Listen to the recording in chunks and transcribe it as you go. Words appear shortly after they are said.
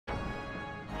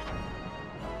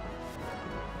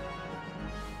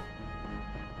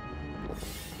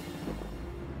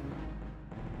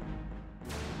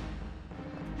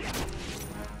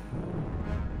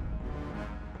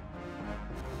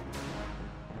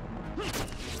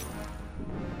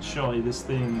surely this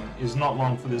thing is not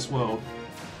long for this world.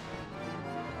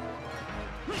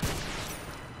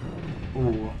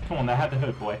 Ooh, come on, that had to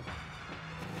hurt, boy.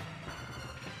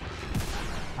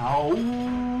 Ow!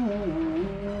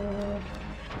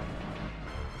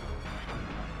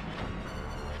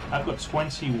 I've got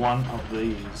 21 of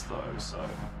these, though, so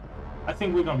I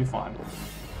think we're gonna be fine.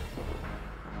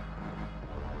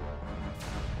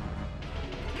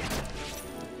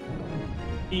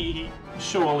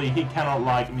 Surely he cannot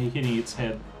like me hitting its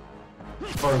head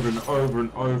over and over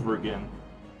and over again.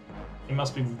 He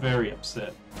must be very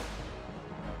upset.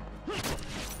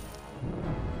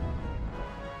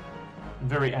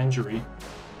 Very angry.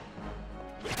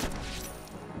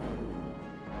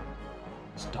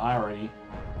 Just die already.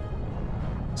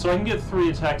 So I can get 3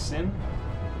 attacks in.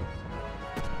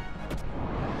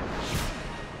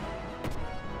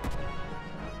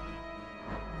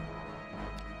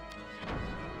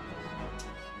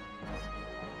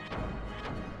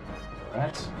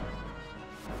 Right.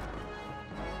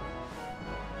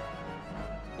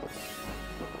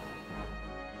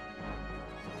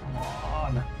 Come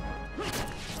on.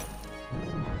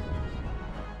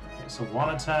 Okay, so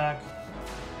 1 attack.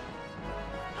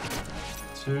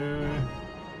 2.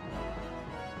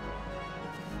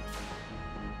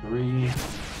 3.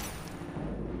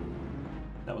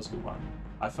 That was a good one.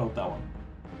 I felt that one.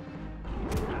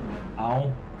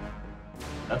 Ow.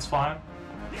 That's fine.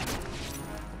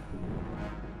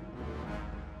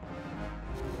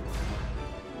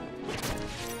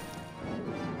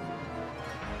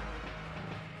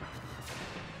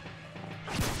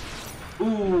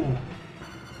 Ooh.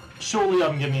 Surely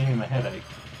I'm giving him a headache.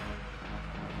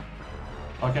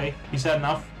 Okay, he's had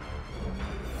enough.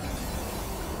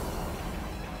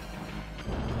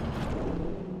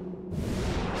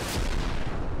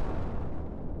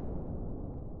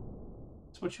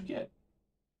 That's what you get.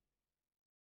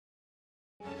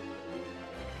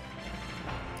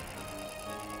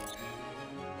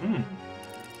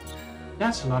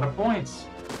 That's a lot of points.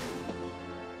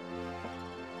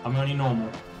 I'm only normal.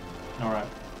 Alright.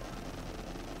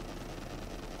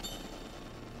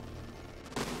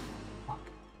 Fuck.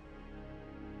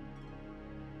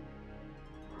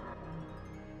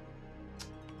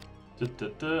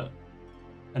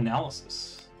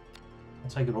 Analysis. I'll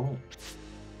take it all.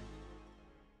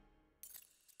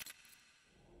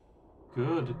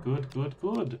 Good, good, good,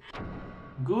 good.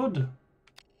 Good.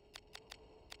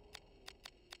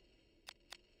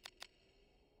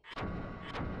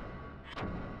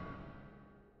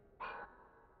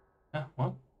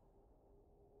 What?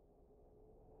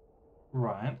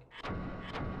 Right.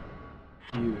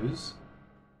 Use.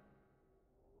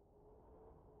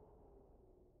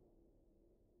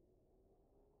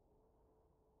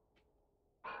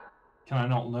 Can I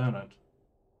not learn it?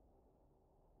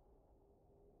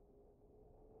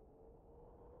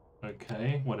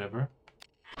 Okay, whatever.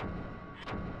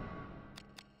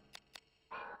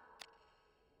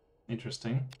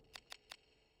 Interesting.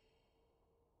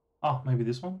 Oh, maybe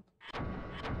this one?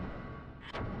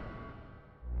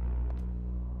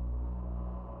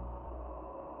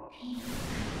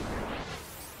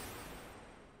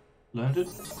 Learned it?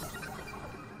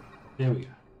 There we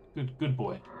go. Good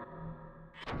boy.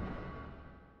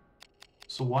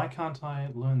 So why can't I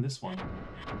learn this one?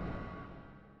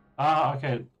 Ah,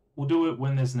 okay. We'll do it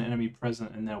when there's an enemy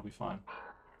present and that'll be fine.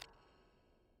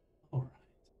 Alright.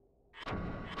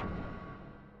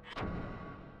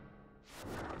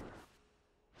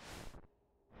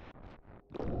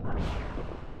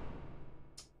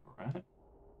 Alright.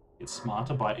 Get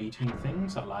smarter by eating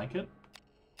things. I like it.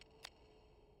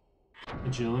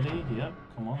 Agility. Yep.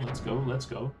 Come on. Let's go. Let's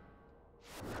go.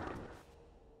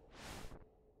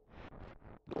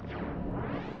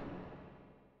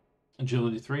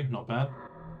 Agility 3. Not bad.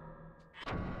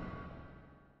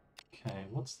 Okay.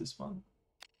 What's this one?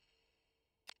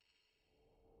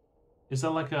 Is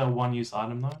that like a one-use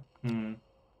item though?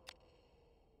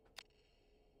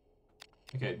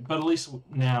 Okay, but at least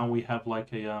now we have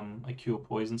like a cure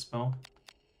poison spell,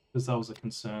 because that was a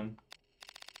concern.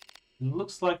 It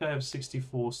looks like I have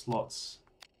 64 slots.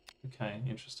 Okay,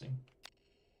 interesting.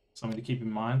 Something to keep in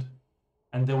mind.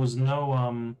 And there was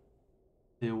no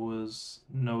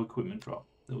equipment drop.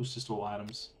 It was just all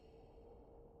items.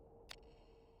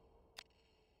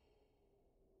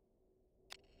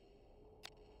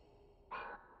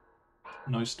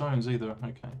 No stones either.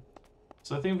 Okay.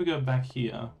 So I think if we go back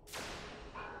here.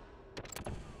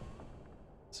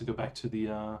 So go back to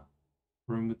the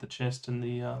room with the chest and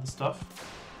the stuff.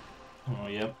 Oh,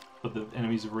 yep. But the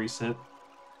enemies have reset.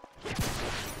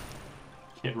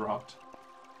 Get rocked.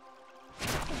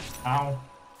 Ow.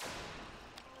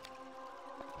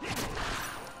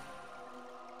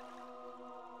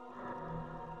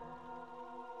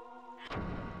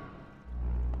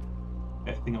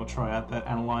 try out that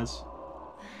analyze.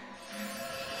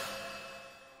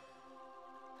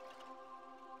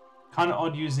 Kind of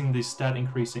odd using the stat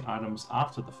increasing items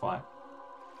after the fight,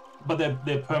 but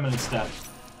they're permanent stat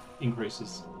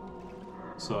increases,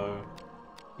 so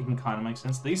it can kind of make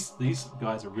sense. These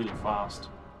guys are really fast.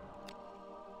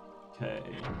 Okay,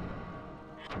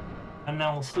 and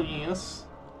now let's see this.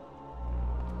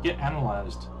 Get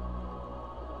analyzed.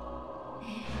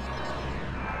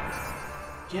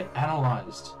 Get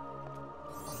analyzed.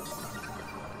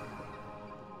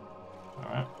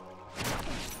 Alright.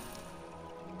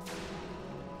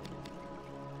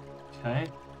 Okay,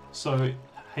 so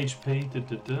HP,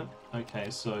 okay,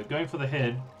 so going for the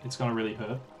head, it's gonna really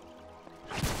hurt.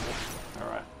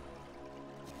 Alright.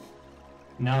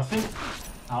 Now I think,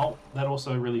 oh, that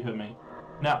also really hurt me.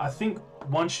 Now I think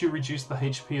once you reduce the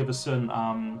HP of a certain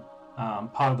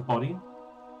part of the body,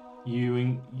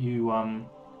 you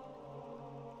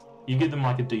give them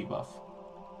like a debuff.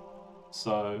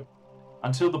 So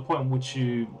until the point in which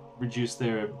you reduce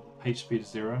their HP to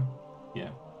 0, yeah.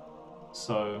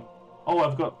 So, oh,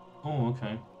 I've got, oh,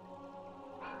 okay.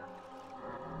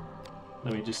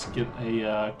 Let me just get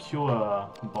a cure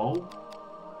bowl.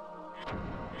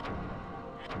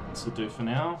 This will do for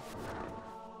now.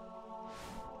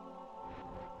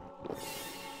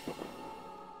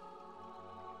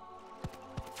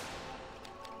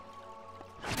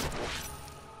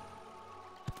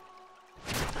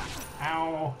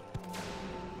 Ow!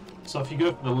 So if you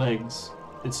go for the legs,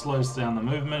 it slows down the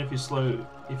movement.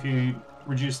 If you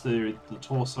reduce the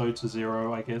torso to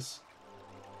 0, I guess,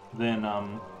 then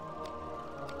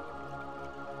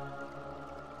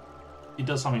it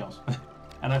does something else.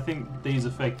 And I think these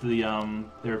affect the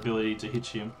their ability to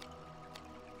hit you.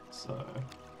 So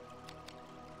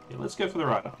yeah, let's go for the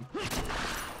right arm.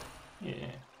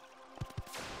 Yeah.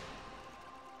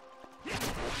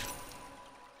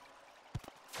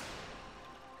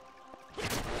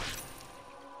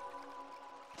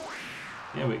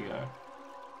 There we go.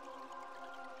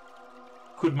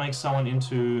 Could make someone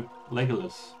into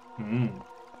Legolas.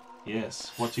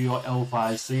 Yes. What do your elf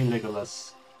eyes see,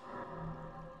 Legolas?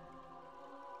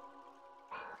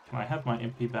 Can I have my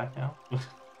MP back now?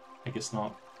 I guess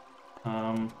not.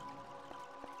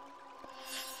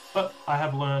 But I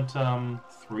have learnt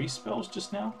 3 spells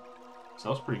just now, so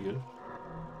that's pretty good.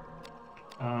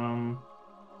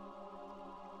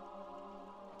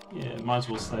 Yeah, might as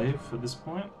well save for this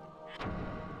point.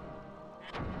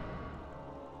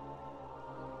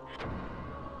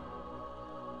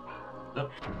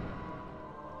 Up.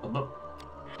 Up.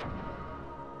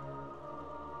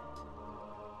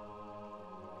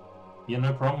 Yeah,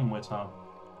 no problem with a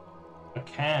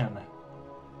can.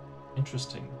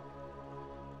 Interesting.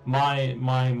 My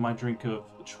drink of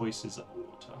choice is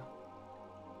water.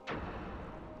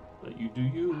 But you do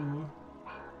you.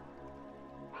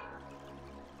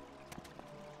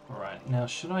 Alright, now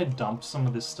should I dump some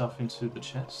of this stuff into the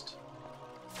chest?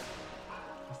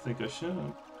 I think I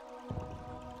should.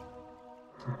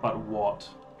 But what?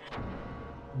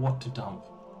 What to dump?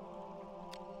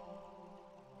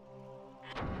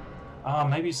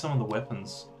 Maybe some of the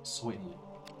weapons. Sweetly.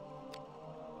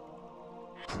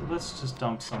 So let's just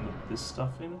dump some of this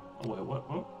stuff in. Oh wait, what?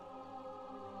 Oh.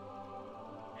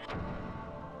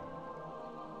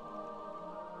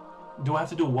 Do I have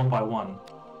to do it one by one?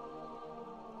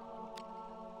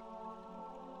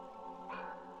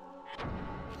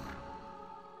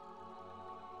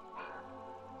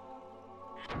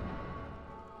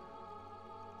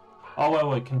 Oh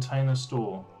wait, container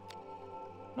store.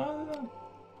 No.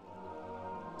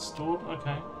 Stored?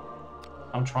 Okay.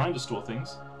 I'm trying to store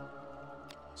things.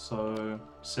 So,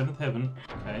 7th heaven,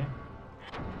 okay.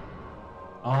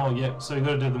 Oh yeah, so you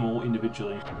gotta do them all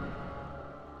individually.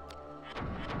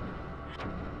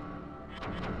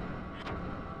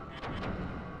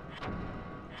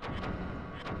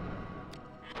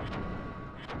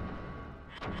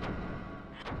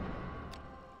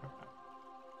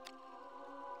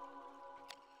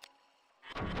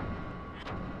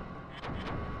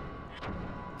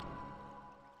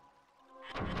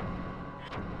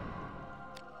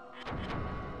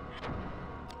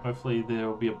 Hopefully there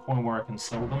will be a point where I can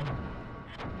sell them.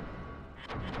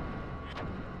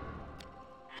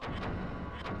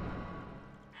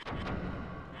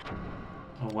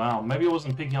 Oh wow, maybe I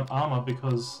wasn't picking up armor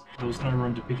because there was no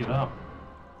room to pick it up.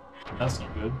 That's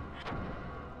not good.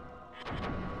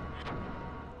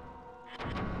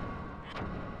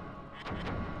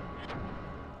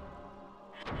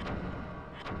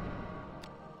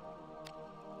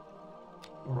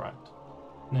 Alright.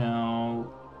 Now,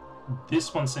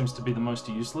 this one seems to be the most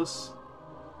useless,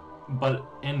 but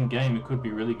end game it could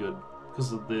be really good.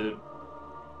 because of the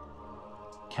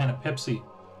can of Pepsi.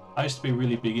 I used to be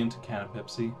really big into can of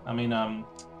Pepsi. I mean,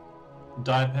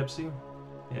 Diet Pepsi.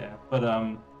 Yeah, but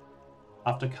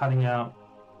after cutting out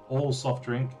all soft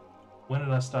drink, when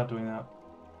did I start doing that?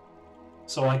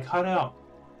 So I cut out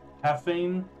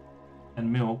caffeine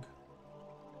and milk.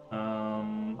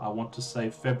 I want to say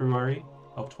February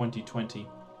of 2020.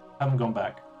 Haven't gone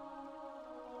back.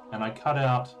 And I cut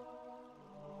out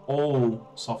all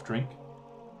soft drink.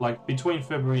 Like between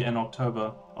February and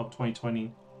October of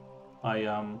 2020, I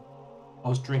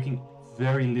was drinking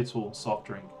very little soft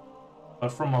drink.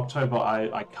 But from October,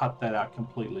 I cut that out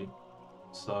completely.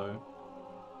 So,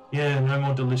 yeah, no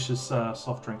more delicious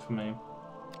soft drink for me.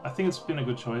 I think it's been a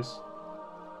good choice.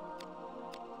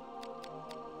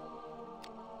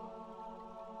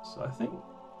 So I think,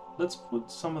 let's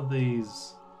put some of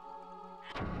these...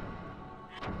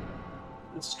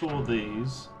 Let's store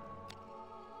these.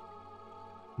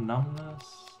 Numbness.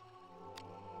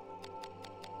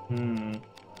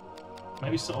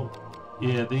 Maybe so.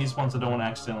 Yeah, these ones I don't want to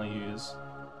accidentally use.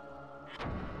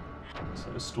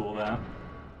 So store that.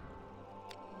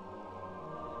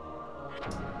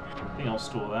 I think I'll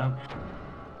store that.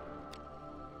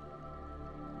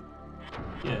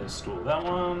 Yeah, store that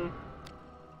one.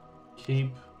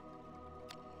 Keep.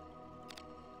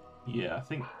 Yeah, I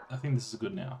think this is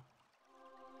good now.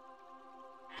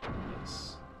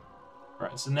 Yes.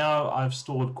 Right, so now I've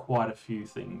stored quite a few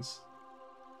things.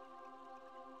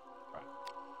 Right.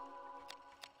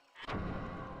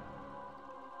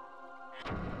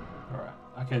 Alright,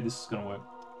 okay, this is gonna work.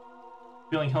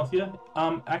 Feeling healthier?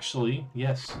 Actually,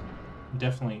 yes.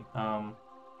 Definitely.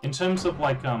 In terms of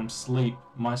like sleep,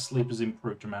 my sleep has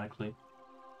improved dramatically.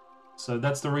 So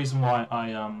that's the reason why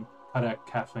I cut out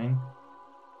caffeine.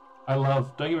 I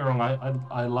love, don't get me wrong,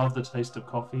 I love the taste of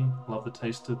coffee, love the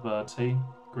taste of tea,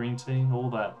 green tea, all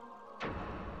that.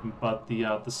 But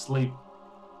the sleep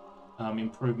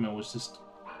improvement was just,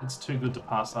 it's too good to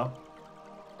pass up.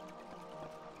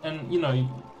 And you know,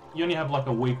 you only have like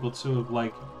a week or two of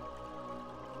like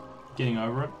getting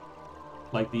over it,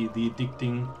 like the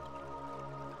addicting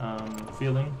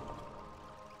feeling,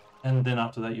 and then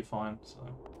after that you're fine. So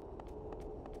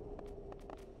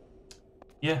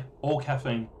yeah, all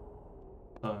caffeine.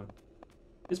 So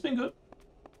it's been good.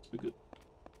 It's been good.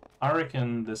 I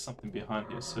reckon there's something behind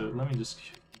here. So let me just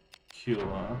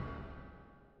cure.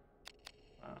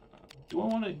 Do I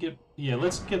want to get? Yeah,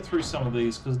 let's get through some of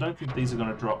these because I don't think these are going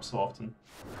to drop so often.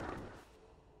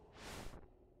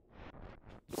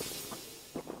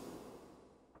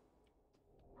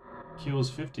 Cure's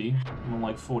 50. I'm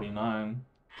like 49.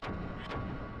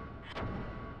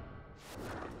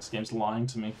 This game's lying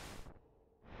to me.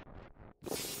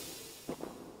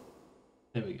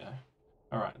 There we go.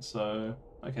 Alright, so...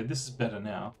 Okay, this is better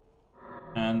now.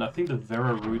 And I think the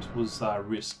Vera route was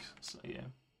Risk, so yeah.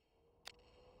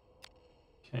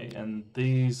 Okay, and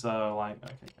these are like...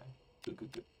 Okay.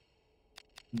 Good.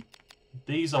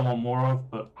 These I want more of,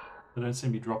 but they don't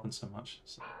seem to be dropping so much,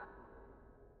 so...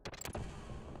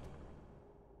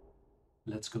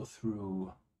 Let's go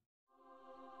through...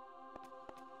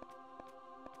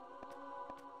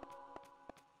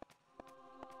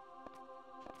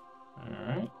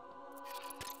 Alright.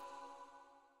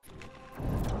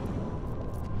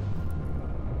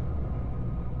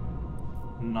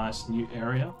 Nice new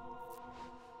area.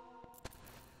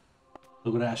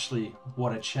 Look at Ashley,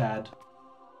 what a Chad.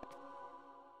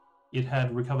 It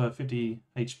had recover 50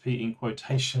 HP in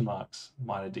quotation marks.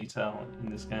 Minor detail in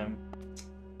this game.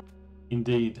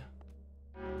 Indeed.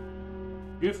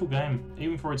 Beautiful game,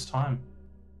 even for its time.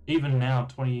 Even now,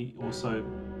 20 or so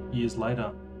years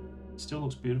later, it still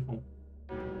looks beautiful.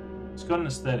 It's got an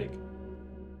aesthetic.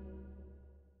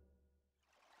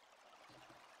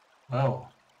 Well,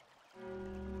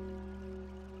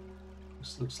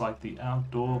 this looks like the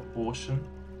outdoor portion.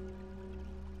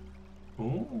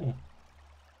 Ooh.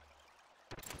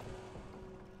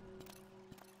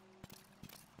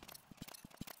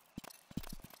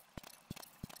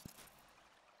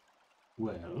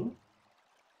 Well,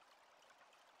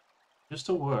 just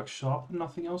a workshop,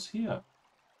 nothing else here.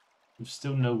 We've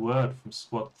still no word from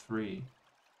Squad 3.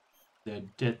 They're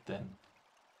dead then.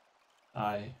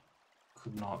 I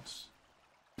could not.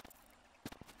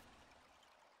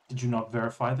 Did you not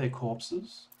verify their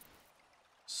corpses?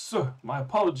 Sir, my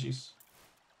apologies.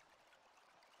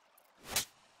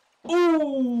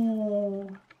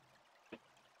 Ooh!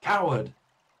 Coward!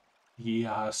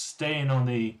 Yeah, staying on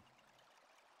the...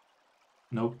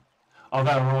 Nope. Of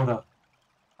our order.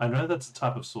 I know that's a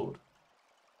type of sword.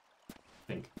 I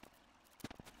think.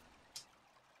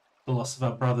 The loss of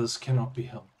our brothers cannot be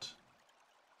helped.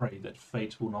 Pray that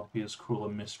fate will not be as cruel a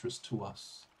mistress to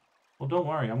us. Well, don't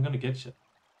worry, I'm gonna get you.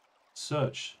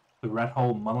 Search. The rat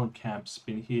hole Mullencamp's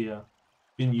been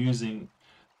using.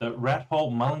 The rat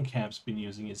hole Mullencamp's been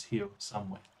using is here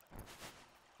somewhere.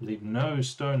 Leave no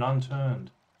stone unturned.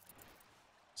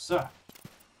 So,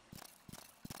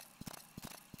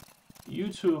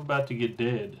 you two are about to get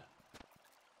dead.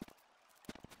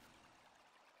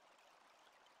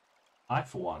 I,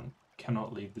 for one,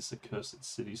 cannot leave this accursed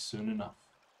city soon enough.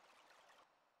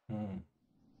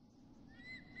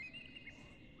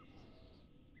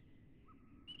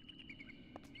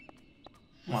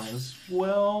 Might as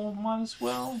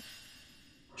well.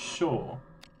 Sure.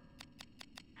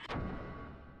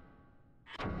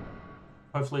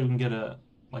 Hopefully we can get a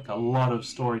lot of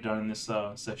story done in this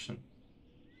session.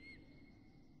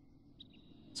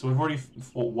 So we've already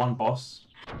fought one boss.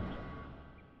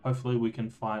 Hopefully we can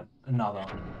fight another.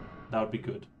 That would be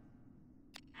good.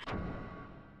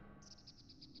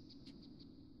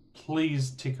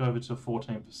 Please tick over to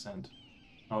 14%.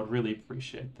 I would really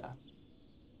appreciate that.